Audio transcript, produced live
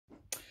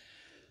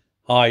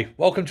Hi,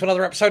 welcome to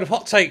another episode of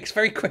Hot Takes.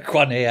 Very quick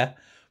one here.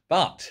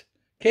 But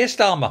Keir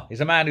Starmer is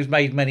a man who's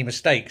made many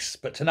mistakes,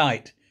 but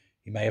tonight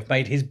he may have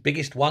made his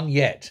biggest one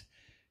yet.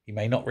 He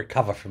may not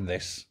recover from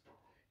this.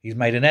 He's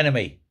made an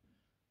enemy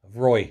of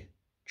Roy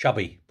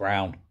Chubby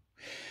Brown.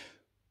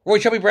 Roy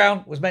Chubby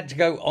Brown was meant to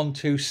go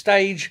onto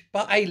stage,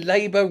 but a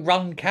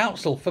Labour-run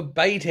council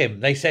forbade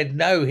him. They said,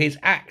 no, his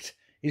act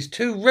is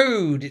too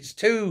rude, it's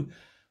too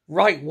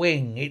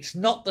right-wing, it's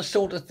not the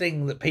sort of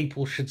thing that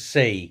people should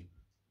see.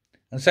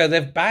 And so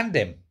they've banned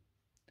him.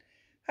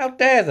 How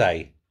dare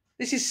they?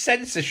 This is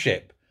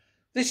censorship.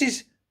 This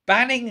is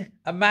banning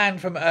a man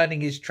from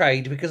earning his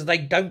trade because they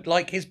don't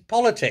like his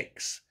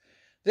politics.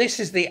 This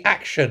is the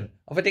action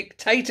of a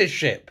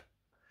dictatorship.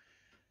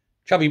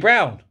 Chubby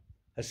Brown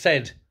has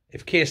said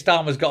if Keir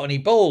Starmer's got any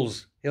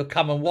balls, he'll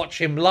come and watch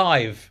him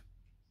live.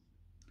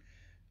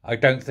 I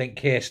don't think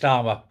Keir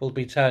Starmer will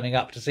be turning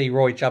up to see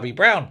Roy Chubby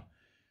Brown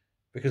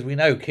because we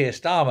know Keir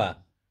Starmer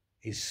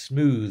is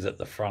smooth at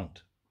the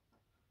front.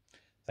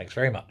 Thanks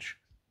very much.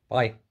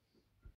 Bye.